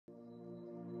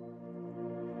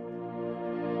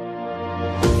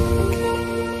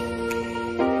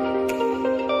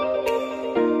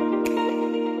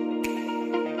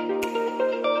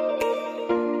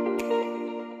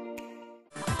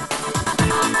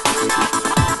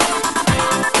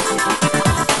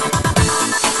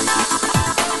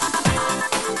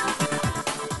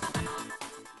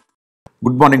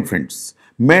Good morning friends,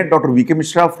 मैं doctor VK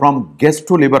Mishra from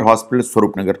gastro labour hospital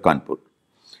Swaroopnagar Kanpur.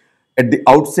 At the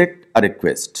outset a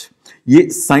request, ये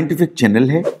scientific channel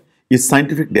है, ये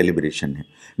scientific deliberation है।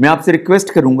 मैं आपसे रिक्वेस्ट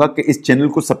करूंगा कि इस चैनल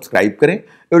को सब्सक्राइब करें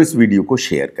और इस वीडियो को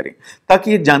शेयर करें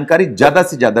ताकि ये जानकारी ज्यादा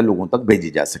से ज्यादा लोगों तक भेजी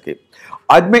जा सके।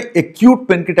 आज मैं एक्यूट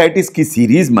पेनक्रिटाइटिस की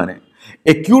सीरीज में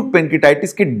एक्यूट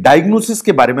पेनक्रिटाइटिस के डायग्नोसिस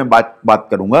के बारे में बात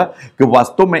करूंगा कि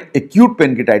वास्तव में एक्यूट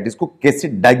पेनक्रिटाइटिस को कैसे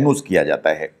डायग्नोस किया जाता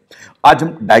है। आज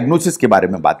हम डायग्नोसिस के बारे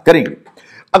में बात करेंगे।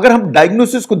 अगर हम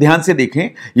डायग्नोसिस को ध्यान से देखें,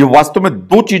 यह वास्तव में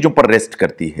दो चीजों पर रेस्ट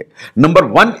करती है। Number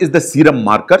one is the serum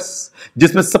markers,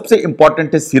 जिसमें सबसे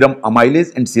इंपॉर्टेंट है serum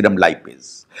amylase and serum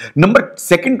lipase. Number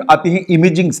second आती है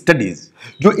इमेजिंग स्टडीज।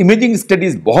 जो इमेजिंग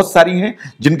स्टडीज बहुत सारी हैं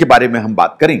जिनके बारे में हम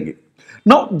बात करेंगे।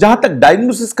 नाउ जहां तक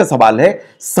डायग्नोसिस का सवाल है,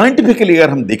 साइंटिफिकली अगर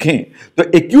हम देखें तो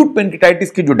एक्यूट पेनक्रिटाइटिस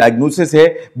की जो डायग्नोसिस है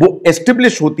वो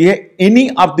एस्टेब्लिश होती है any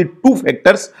of the two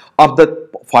factors of the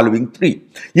following three.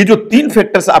 ये जो तीन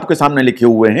फैक्टर्स आपके सामने लिखे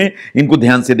हुए हैं, इनको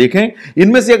ध्यान से देखें।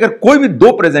 इनमें से अगर कोई भी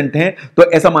दो प्रेजेंट हैं तो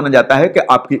ऐसा माना जाता है कि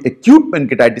आपकी एक्यूट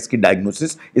पेनक्रिटाइटिस की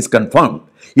डायग्नोसिस इज कंफर्म्ड।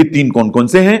 ये तीन कौन कौन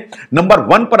से हैं? नंबर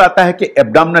वन पर आता है कि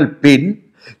एब्डोमिनल पेन,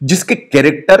 जिसके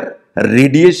कैरेक्टर,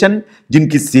 रेडिएशन,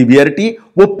 जिनकी सीवियरिटी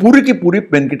वो पूरी की पूरी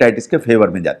पेनक्रिटाइटिस के फेवर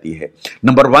में जाती है।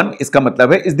 नंबर वन इसका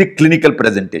मतलब है is the clinical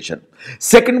presentation.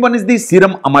 Second one is the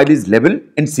serum amylase level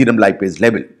and serum lipase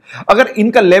level. अगर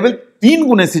इनका लेवल 3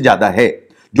 गुने से ज्यादा है,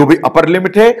 जो भी अपर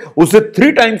लिमिट है उससे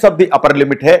 3 times of the upper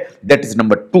limit है, that is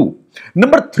number 2।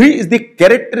 Number 3 is the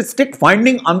characteristic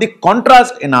finding on the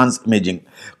contrast enhanced imaging.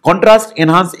 Contrast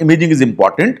enhanced imaging is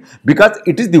important because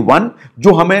it is the one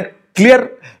जो हमें क्लियर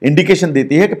इंडिकेशन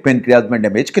देती है कि pancreas में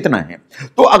damage कितना है।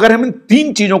 तो अगर हम इन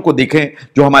तीन चीजों को देखें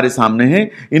जो हमारे सामने हैं,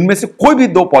 इनमें से कोई भी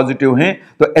दो पॉजिटिव हैं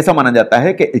तो ऐसा माना जाता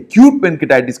है कि एक्यूट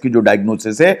पेनक्रिटाइटिस की जो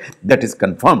डायग्नोसिस है दैट इज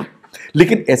कंफर्म।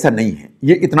 लेकिन ऐसा नहीं है,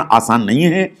 ये इतना आसान नहीं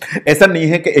है। ऐसा नहीं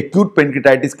है कि एक्यूट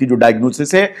पेनक्रिटाइटिस की जो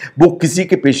डायग्नोसिस है वो किसी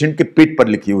के पेशेंट के पेट पर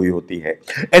लिखी हुई होती है।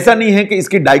 ऐसा नहीं है कि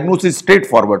इसकी डायग्नोसिस स्ट्रेट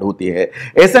फॉरवर्ड होती है।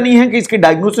 ऐसा नहीं है कि इसकी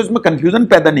डायग्नोसिस में कंफ्यूजन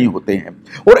पैदा नहीं होते हैं,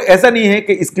 और ऐसा नहीं है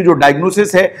कि इसकी जो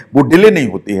डायग्नोसिस है वो डिले नहीं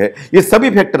होती है। ये सभी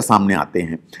फैक्टर सामने आते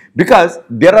हैं because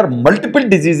there are multiple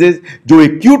diseases जो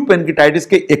एक्यूट पेनक्रिटाइटिस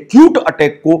के एक्यूट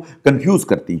अटैक को कंफ्यूज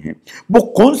करती हैं। वो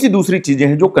कौन सी दूसरी चीजें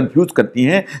हैं जो कंफ्यूज करती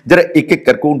हैं, जरा एक एक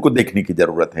करके उनको देखने की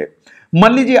जरूरत है।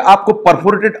 मान लीजिए आपको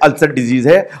परफोरेटेड अल्सर डिजीज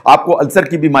है, आपको अल्सर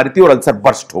की बीमारी थी और अल्सर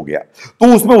बर्स्ट हो गया, तो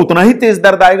उसमें उतना ही तेज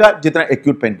दर्द आएगा जितना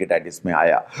एक्यूट पेनक्रिटाइटिस में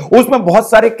आया। उसमें बहुत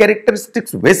सारे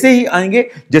कैरेक्टरिस्टिक्स वैसे ही आएंगे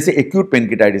जैसे एक्यूट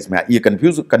पेनक्रिटाइटिस में। ये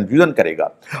कंफ्यूजन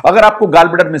करेगा। अगर आपको गॉल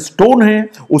ब्लैडर में स्टोन है,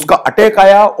 उसका अटैक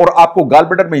आया और आपको गॉल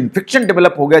ब्लैडर में इंफेक्शन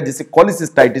डेवलप हो गया जिसे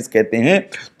कोलिसिस्टाइटिस कहते हैं,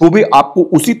 तो भी आपको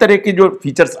उसी तरह के जो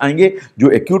फीचर्स आएंगे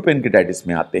जो एक्यूट पेनक्रिटाइटिस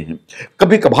में आते हैं।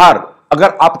 कभी कभार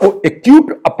अगर आपको एक्यूट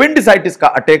अपेंडिसाइटिस का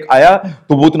अटैक आया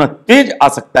तो वो उतना तेज आ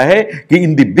सकता है कि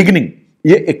इन द बिगिनिंग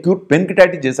ये एक्यूट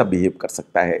पेनक्रिटाइटिस जैसा बिहेव कर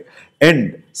सकता है।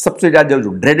 एंड सबसे ज्यादा जो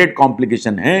ड्रेडेड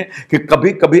कॉम्प्लिकेशन है कि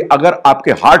कभी कभी अगर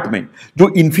आपके हार्ट में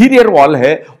जो इंफीरियर वॉल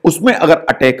है उसमें अगर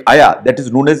अटैक आया, that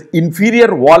is known as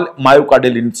inferior wall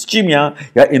myocardial ischaemia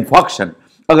या इन्फॉक्शन,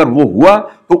 अगर वो हुआ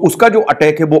तो उसका जो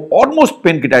अटैक है वो ऑलमोस्ट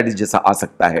पेनक्रिटाइटिस जैसा आ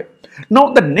सकता है।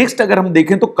 नाउ द नेक्स्ट अगर हम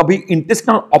देखें तो कभी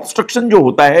इंटेस्टिनल ऑब्स्ट्रक्शन जो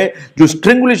होता है, जो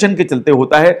स्ट्रेंगुलेशन के चलते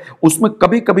होता है, उसमें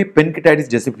कभी कभी पेनक्रिटाइटिस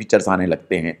जैसे फीचर्स आने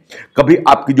लगते हैं। कभी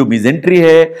आपकी जो मिजेंट्री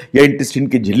है या इंटेस्टिन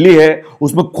की झिल्ली है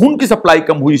उसमें खून की सप्लाई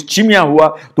कम हुई, इस्चीमिया हुआ,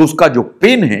 तो उसका जो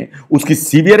पेन है उसकी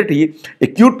सीवियरिटी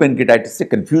एक्यूट पेनक्रिटाइटिस से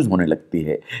कंफ्यूज होने लगती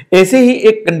है। ऐसे ही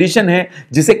एक कंडीशन है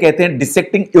जिसे कहते हैं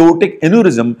डिसेक्टिंग एओर्टिक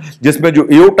एन्यूरिज्म, जिसमें जो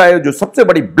एओर्टा है, जो सबसे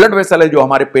बड़ी ब्लड वेसल है जो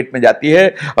हमारे पेट में जाती है,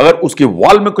 अगर उसके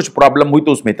वॉल में कुछ प्रॉब्लम हुई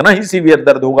तो उसमें इतना ही सीवियर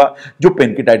दर्द होगा जो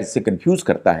पेनक्रिटाइटिस से कंफ्यूज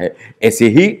करता है। ऐसे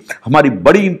ही हमारी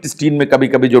बड़ी इंटेस्टाइन में कभी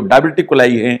कभी जो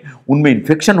डायबिटिकुलाई हैं उनमें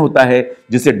इंफेक्शन होता है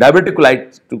जिसे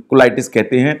डायबिटिकुलाइटिस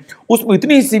कहते हैं, उसमें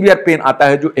इतनी ही सीवियर पेन आता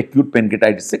है जो एक्यूट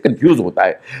पेनक्रिटाइटिस से कंफ्यूज होता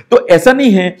है। तो ऐसा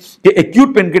नहीं है कि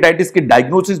एक्यूट पेनक्रिटाइटिस की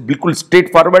डायग्नोसिस बिल्कुल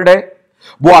स्ट्रेट फॉरवर्ड है,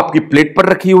 वो आपकी प्लेट पर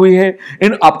रखी हुई है,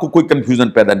 इन आपको कोई कंफ्यूजन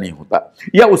पैदा नहीं होता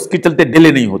या उसके चलते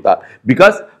डिले नहीं होता।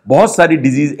 बिकॉज बहुत सारी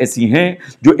डिजीज ऐसी हैं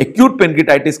जो एक्यूट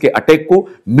पेनक्रिटाइटिस के अटैक को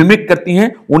मिमिक करती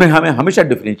हैं, उन्हें हमें हमेशा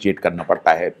डिफरेंशिएट करना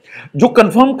पड़ता है। जो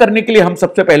कंफर्म करने के लिए हम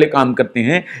सबसे पहले काम करते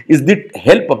हैं is the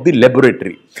help of the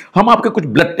laboratory. हम आपके कुछ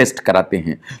ब्लड टेस्ट कराते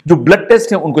हैं। जो ब्लड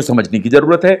टेस्ट हैं उनको समझने की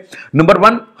जरूरत है। नंबर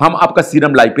 1, हम आपका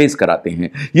सीरम लाइपेज कराते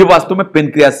हैं, ये वास्तव में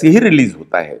पेनक्रियाज से ही रिलीज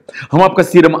होता है। हम आपका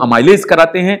सीरम अमाइलेज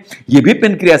कराते हैं, ये भी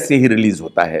पेनक्रियाज से ही रिलीज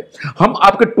होता है। हम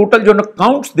आपके टोटल जो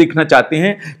काउंट्स देखना चाहते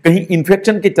हैं, कहीं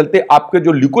इंफेक्शन के चलते आपके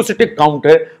जो ल्यूकोसिटिक काउंट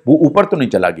है वो ऊपर तो नहीं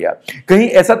चला गया, कहीं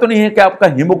ऐसा तो नहीं है कि आपका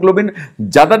हीमोग्लोबिन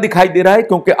ज्यादा दिखाई दे रहा है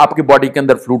क्योंकि आपकी बॉडी के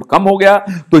अंदर फ्लूइड कम हो गया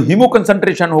तो हीमो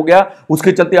कंसंट्रेशन हो गया,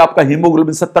 उसके चलते आपका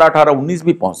हीमोग्लोबिन 17, 18, 19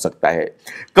 भी पहुंच सकता है।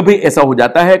 कभी ऐसा हो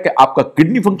जाता है कि आपका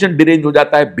किडनी फंक्शन डिरेंज हो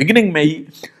जाता है बिगिनिंग में ही,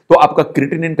 तो आपका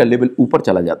क्रिएटिनिन का लेवल ऊपर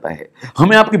चला जाता है।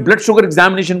 हमें आपकी ब्लड शुगर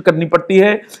एग्जामिनेशन करनी पड़ती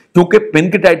है क्योंकि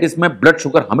पेनक्रियाटाइटिस में ब्लड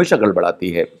शुगर हमेशा गड़बड़ाती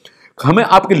है। हमें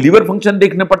आपके लीवर फंक्शन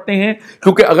देखने पड़ते हैं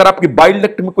क्योंकि अगर आपकी बाइल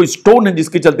डक्ट में कोई स्टोन है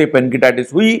जिसके चलते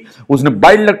पेनक्रियाटाइटिस हुई, उसने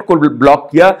बाइल डक्ट को ब्लॉक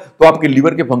किया तो आपके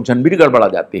लीवर के फंक्शन भी गड़बड़ा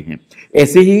जाते हैं।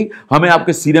 ऐसे ही हमें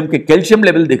आपके सीरम के कैल्शियम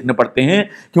लेवल देखने पड़ते हैं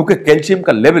क्योंकि कैल्शियम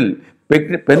का लेवल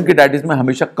पेनक्रियाटाइटिस में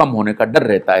हमेशा कम होने का डर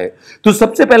रहता है। तो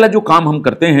सबसे पहला जो काम हम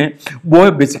करते हैं वो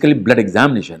है बेसिकली ब्लड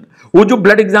एग्जामिनेशन। वो जो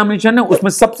ब्लड एग्जामिनेशन है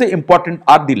उसमें सबसे important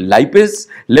are the lipase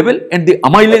level and the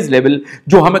amylase level,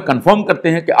 जो हमें कंफर्म करते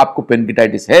हैं कि आपको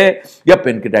पेनक्रियाटाइटिस है या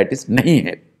पेनक्रियाटाइटिस नहीं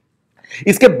है।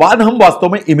 इसके बाद हम वास्तव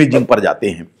में इमेजिंग पर जाते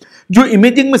हैं। जो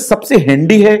इमेजिंग में सबसे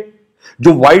हैंडी है,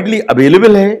 जो वाइडली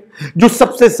अवेलेबल है, जो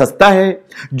सबसे सस्ता है,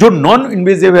 जो नॉन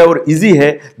इन्वेजिव है और इजी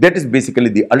है, that is basically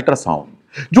the ultrasound.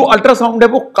 जो अल्ट्रासाउंड है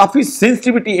वो काफी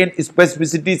सेंसिटिविटी एंड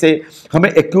स्पेसिफिसिटी से हमें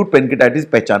एक्यूट पेनक्रियाटाइटिस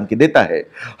पहचान के देता है।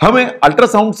 हमें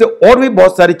अल्ट्रासाउंड से और भी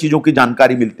बहुत सारी चीजों की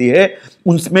जानकारी मिलती है।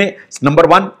 उनमें नंबर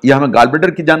 1 यह हमें गॉल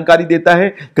ब्लैडर की जानकारी देता है,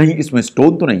 कहीं इसमें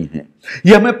स्टोन तो नहीं है।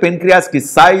 यह हमें पेनक्रियास की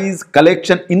साइज,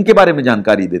 कलेक्शन, इनके बारे में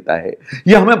जानकारी देता है।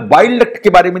 यह हमें बाइल डक्ट के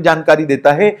बारे में जानकारी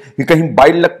देता है कि कहीं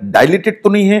बाइल डक्ट डायलेटेड तो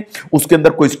नहीं है, उसके अंदर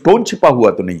कोई स्टोन छिपा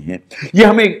हुआ तो नहीं है। यह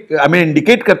हमें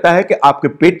इंडिकेट करता है कि आपके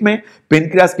पेट में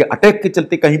पेनक्रियास के अटैक के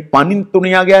चलते कहीं पानी तो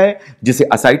नहीं आ गया है, जिसे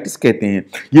असाइटिस कहते हैं।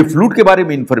 यह फ्लूइड के बारे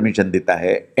में इंफॉर्मेशन देता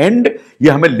है एंड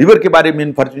यह हमें लिवर के बारे में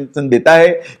इंफॉर्मेशन देता है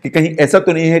कि कहीं ऐसा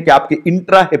तो नहीं है कि आपके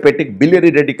intra hepatic biliary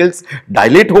radicals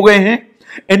dilate हो गए हैं।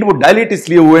 एंड वो डायलेट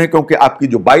इसलिए हुए हैं क्योंकि आपकी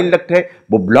जो बाइल डक्ट है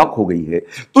वो ब्लॉक हो गई है।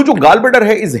 तो जो गॉल ब्लैडर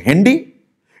है is handy,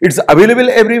 it's available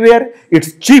everywhere,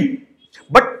 it's cheap,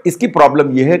 but इसकी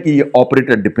प्रॉब्लम यह है कि ये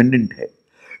ऑपरेटर डिपेंडेंट है।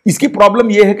 इसकी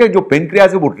प्रॉब्लम यह है कि जो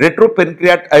पेनक्रियास है वो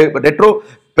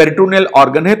रेट्रोपेरिटोनियल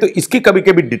ऑर्गन है, तो इसकी कभी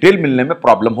कभी डिटेल मिलने में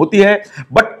प्रॉब्लम होती है।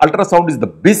 But ultrasound is the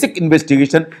basic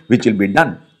investigation which will be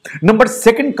done. Number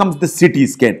 2 comes the CT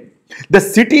scan. The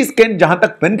CT scan, जहां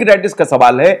तक पेनक्रियाटाइटिस का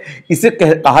सवाल है, इसे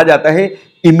कहा जाता है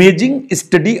इमेजिंग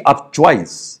स्टडी ऑफ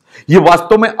चॉइस। ये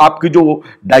वास्तव में आपकी जो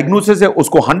डायग्नोसिस है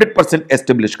उसको 100%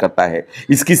 एस्टेब्लिश करता है।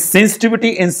 इसकी सेंसिटिविटी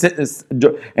एंड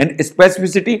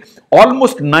स्पेसिफिसिटी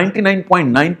ऑलमोस्ट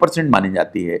 99.9% मानी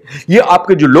जाती है। ये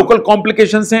आपके जो लोकल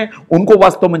कॉम्प्लिकेशंस हैं उनको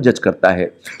वास्तव में जज करता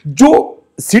है। जो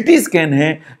सीटी स्कैन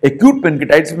है एक्यूट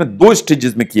पेनक्रियाटाइटिस में 2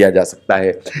 स्टेजेस में किया जा सकता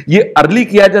है। ये अर्ली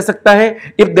किया जा सकता है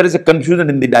if there is a confusion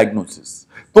in the diagnosis.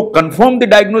 तो कंफर्म द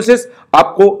डायग्नोसिस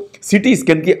आपको सीटी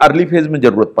स्कैन की अर्ली फेज में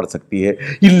जरूरत पड़ सकती है।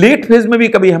 ये लेट फेज में भी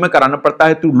कभी हमें कराना पड़ता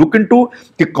है टू लुक इनटू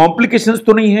कि कॉम्प्लिकेशंस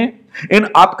तो नहीं है एंड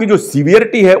आपकी जो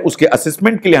सीवियरिटी है उसके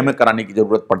असेसमेंट के लिए हमें कराने की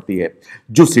जरूरत पड़ती है।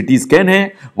 जो सीटी स्कैन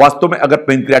है वास्तव में अगर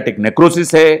पेनक्रियाटिक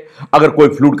नेक्रोसिस है, अगर कोई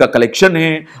फ्लूइड का कलेक्शन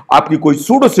है, आपकी कोई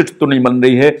सूडोसिस्ट तो नहीं बन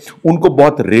रही है, उनको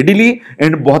बहुत रेडिली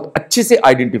एंड बहुत अच्छे से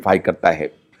आइडेंटिफाई करता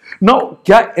है। नाउ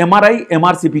क्या एमआरआई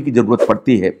एमआरसीपी की जरूरत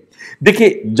पड़ती है?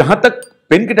 देखिए, जहां तक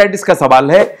पेनक्रियाटाइटिस का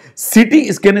सवाल है,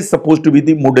 CT scan is supposed to be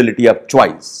the modality of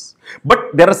choice, but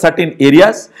there are certain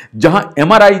areas जहां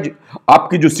एमआरआई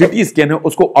आपकी जो सीटी स्कैन है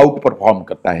उसको आउट परफॉर्म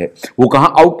करता है। वो कहां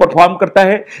आउट परफॉर्म करता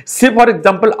है? से फॉर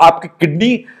एग्जांपल आपकी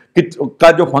किडनी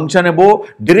का जो फंक्शन है वो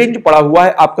डिरेंज पड़ा हुआ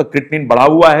है, आपका क्रिएटिनिन बढ़ा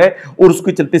हुआ है और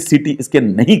उसके चलते सीटी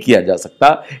स्कैन नहीं किया जा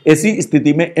सकता। ऐसी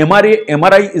स्थिति में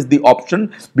MRI is the option,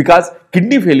 because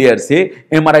kidney failure से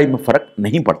एमआरआई में फर्क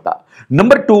नहीं पड़ता।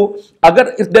 नंबर 2,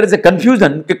 अगर if there is a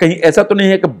confusion कि कहीं ऐसा तो नहीं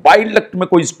है कि बाइल डक्ट में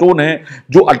कोई स्टोन है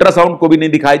जो अल्ट्रासाउंड को भी नहीं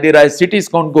दिखाई दे रहा है, सीटी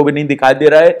स्कैन को भी नहीं दिखाई दे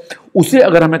रहा है, उसे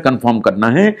अगर हमें कंफर्म करना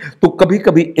है तो कभी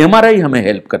कभी एमआरआई हमें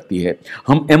हेल्प करती है।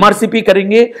 हम एमआरसीपी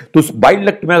करेंगे तो उस बाइल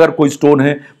डक्ट में अगर कोई स्टोन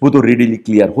है वो तो रेडिली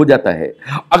क्लियर हो जाता है।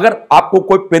 अगर आपको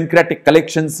कोई पेनक्रियाटिक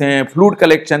कलेक्शंस हैं, फ्लूइड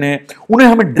कलेक्शन है, उन्हें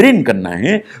हमें ड्रेन करना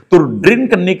है, तो ड्रेन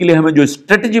करने के लिए हमें जो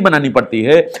स्ट्रेटजी बनानी पड़ती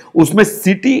है उसमें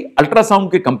सीटी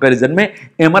अल्ट्रासाउंड के कंपैरिजन में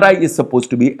MRI is supposed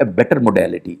to be a better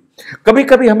modality. कभी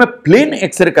कभी हमें प्लेन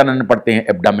एक्सरे कराने पड़ते हैं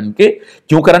एब्डोमेन के।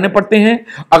 क्यों कराने पड़ते हैं?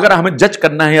 अगर हमें जज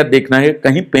करना है या देखना है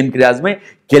कहीं पेनक्रियाज में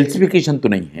कैल्सिफिकेशन तो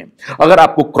नहीं है। अगर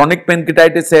आपको क्रॉनिक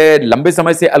पेनक्रियाटाइटिस है, लंबे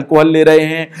समय से अल्कोहल ले रहे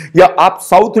हैं, या आप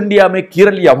साउथ इंडिया में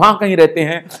केरल या वहां कहीं रहते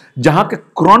हैं जहां के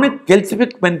क्रॉनिक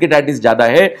कैल्सिफिक पेनक्रियाटाइटिस ज्यादा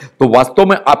है, तो वास्तव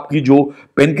में आपकी जो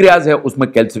पेनक्रियाज है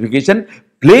उसमें कैल्सिफिकेशन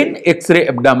प्लेन एक्सरे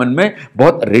एब्डोमेन में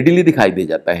बहुत रेडिली दिखाई दे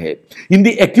जाता है। इन द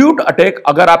एक्यूट अटैक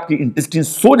अगर आपकी इंटेस्टाइन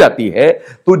सो जाती है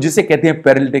तो जिसे कहते हैं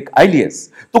पैरालिटिक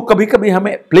आइलियस, तो कभी कभी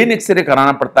हमें प्लेन एक्सरे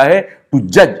कराना पड़ता है टू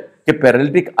जज कि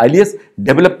पैरालिटिक आइलियस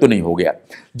डेवलप तो नहीं हो गया।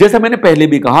 जैसा मैंने पहले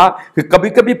भी कहा कि कभी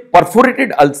कभी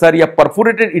परफोरेटेड अल्सर या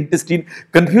परफोरेटेड इंटेस्टाइन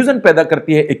कंफ्यूजन पैदा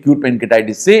करती है एक्यूट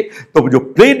पेनक्रेटाइटिस से, तो जो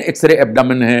प्लेन एक्सरे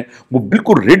एब्डोमेन है वो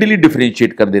बिल्कुल रेडिली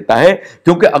डिफरेंशिएट कर देता है,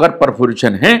 क्योंकि अगर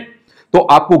परफोरेशन है तो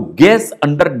आपको गैस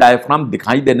अंडर डायफ्राम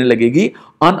दिखाई देने लगेगी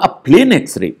ऑन अ प्लेन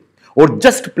एक्सरे, और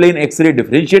जस्ट प्लेन एक्सरे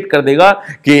डिफरेंशिएट कर देगा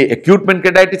कि एक्यूट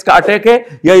पेनक्रेटाइटिस का अटैक है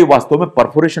या ये वास्तव में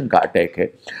परफोरेशन का अटैक है।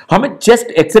 हमें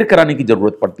चेस्ट एक्सरे कराने की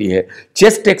जरूरत पड़ती है।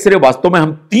 चेस्ट एक्सरे वास्तव में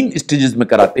हम 3 स्टेजेस में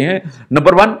कराते हैं।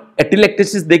 नंबर 1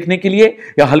 एटिलेक्टेसिस देखने के लिए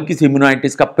या हल्की सी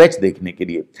इम्यूनाइटिस का पैच देखने के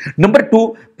लिए। नंबर 2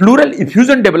 प्लूरल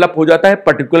इफ्यूजन डेवलप हो जाता है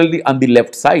particularly on the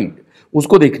left side,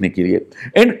 उसको देखने के लिए।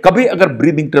 एंड कभी अगर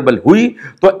ब्रीदिंग ट्रबल हुई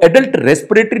तो एडल्ट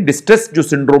रेस्पिरेटरी डिस्ट्रेस जो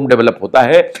सिंड्रोम डेवलप होता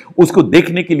है उसको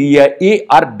देखने के लिए या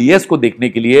ARDS को देखने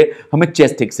के लिए हमें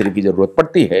चेस्ट एक्सरे की जरूरत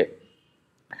पड़ती है।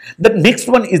 The next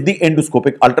one is the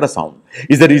endoscopic ultrasound.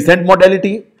 Is a recent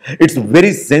modality. It's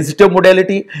very sensitive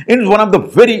modality and is one of the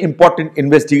very important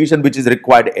investigation which is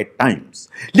required at times.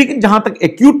 लेकिन जहां तक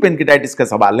acute pancreatitis का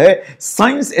सवाल है,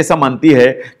 साइंस ऐसा मानती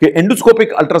है कि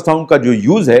endoscopic ultrasound का जो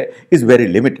यूज है is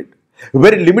very limited.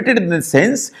 Very limited in the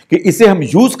sense कि इसे हम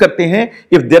यूज करते हैं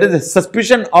if there is a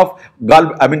suspicion of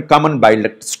common bile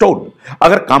duct stone.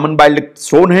 अगर कॉमन बाइल डक्ट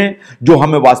स्टोन है जो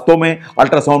हमें वास्तव में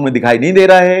अल्ट्रासाउंड में दिखाई नहीं दे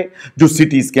रहा है, जो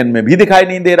सीटी स्कैन में भी दिखाई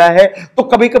नहीं दे रहा है, तो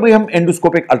कभी कभी हम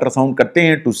एंडोस्कोपिक अल्ट्रासाउंड करते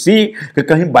हैं टू सी कि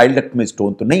कहीं बाइल डक्ट में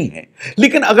स्टोन तो नहीं है।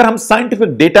 लेकिन अगर हम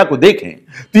साइंटिफिक डेटा को देखें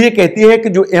तो ये कहती है कि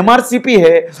जो MRCP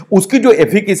है उसकी जो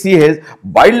एफिकेसी है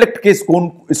बाइल डक्ट के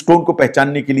स्टोन को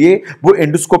पहचानने के लिए वो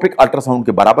एंडोस्कोपिक अल्ट्रासाउंड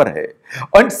के बराबर है,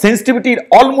 और sensitivity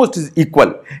almost is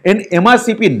equal. In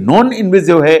MRCP non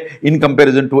invasive है in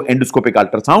comparison to endoscopic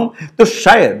ultrasound, तो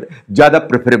शायद ज्यादा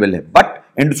प्रेफरेबल है। But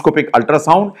endoscopic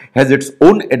ultrasound has its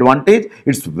own advantage.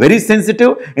 It's very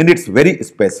sensitive and it's very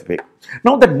specific.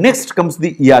 Now the next comes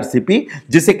the ERCP,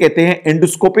 जिसे कहते हैं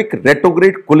endoscopic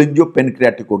retrograde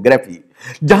cholangiopancreaticography।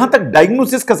 जहां तक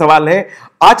डायग्नोसिस का सवाल है,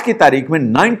 आज की तारीख में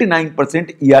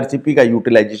 99% ERCP का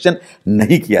यूटिलाइजेशन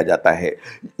नहीं किया जाता है।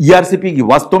 ERCP की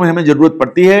वास्तव में हमें जरूरत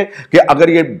पड़ती है कि अगर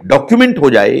ये डॉक्यूमेंट हो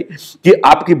जाए कि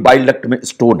आपकी बाइल डक्ट में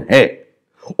स्टोन है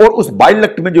और उस बाइल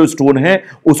डक्ट में जो स्टोन है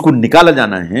उसको निकाला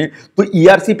जाना है, तो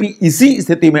ERCP इसी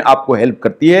स्थिति में आपको हेल्प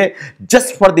करती है।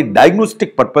 Just for the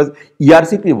diagnostic purpose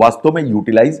ERCP वास्तव में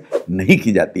यूटिलाइज नहीं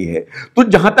की जाती है। तो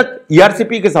जहां तक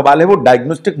ERCP के सवाल है वो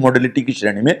डायग्नोस्टिक मॉडलिटी की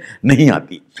श्रेणी में नहीं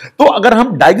आती। तो अगर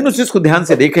हम डायग्नोसिस को ध्यान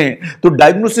से देखें तो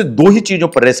डायग्नोसिस 2 ही चीजों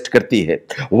पर रेस्ट करती है।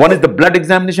 One is the blood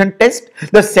examination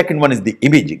test, the second one is the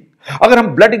imaging. अगर हम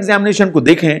ब्लड एग्जामिनेशन को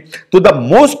देखें तो the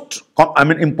most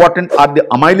important are the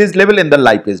amylase level and the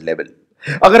lipase level.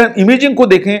 अगर हम इमेजिंग को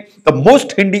देखें the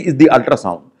most handy is the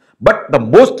ultrasound, but the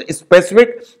most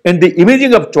specific and the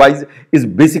imaging of choice is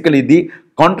basically the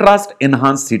contrast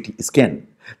enhanced CT scan.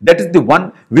 That is the one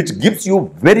which gives you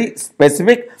very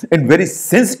specific and very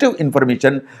sensitive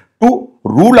information to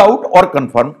rule out or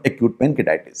confirm acute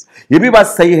pancreatitis. ये भी बात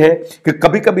सही है कि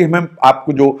कभी कभी हमें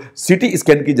आपको जो सीटी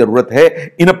स्कैन की जरूरत है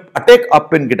in attack of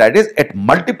pancreatitis at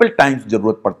multiple times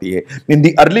जरूरत पड़ती है। इन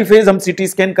दी अर्ली फेज हम सीटी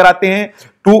स्कैन कराते हैं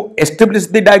टू एस्टेब्लिश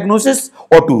द डायग्नोसिस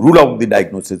और to rule out the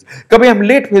diagnosis. कभी हम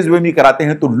लेट फेज में भी कराते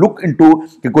हैं तो लुक इनटू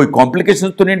कि कोई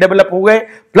कॉम्प्लिकेशंस तो नहीं डेवलप हो गए,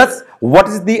 plus what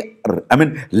is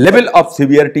the level of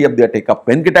severity of the attack of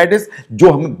pancreatitis, जो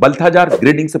हमें बल्थाजार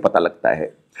ग्रेडिंग से पता लगता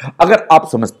है। अगर आप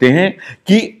समझते हैं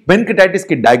कि पेनक्रेटाइटिस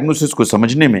के डायग्नोसिस को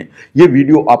समझने में यह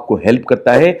वीडियो आपको हेल्प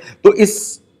करता है तो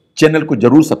इस चैनल को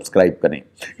जरूर सब्सक्राइब करें,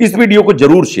 इस वीडियो को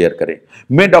जरूर शेयर करें।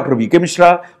 मैं doctor VK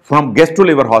Mishra from gastro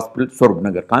liver hospital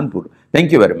Swaroopnagar Kanpur.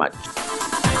 Thank you very much.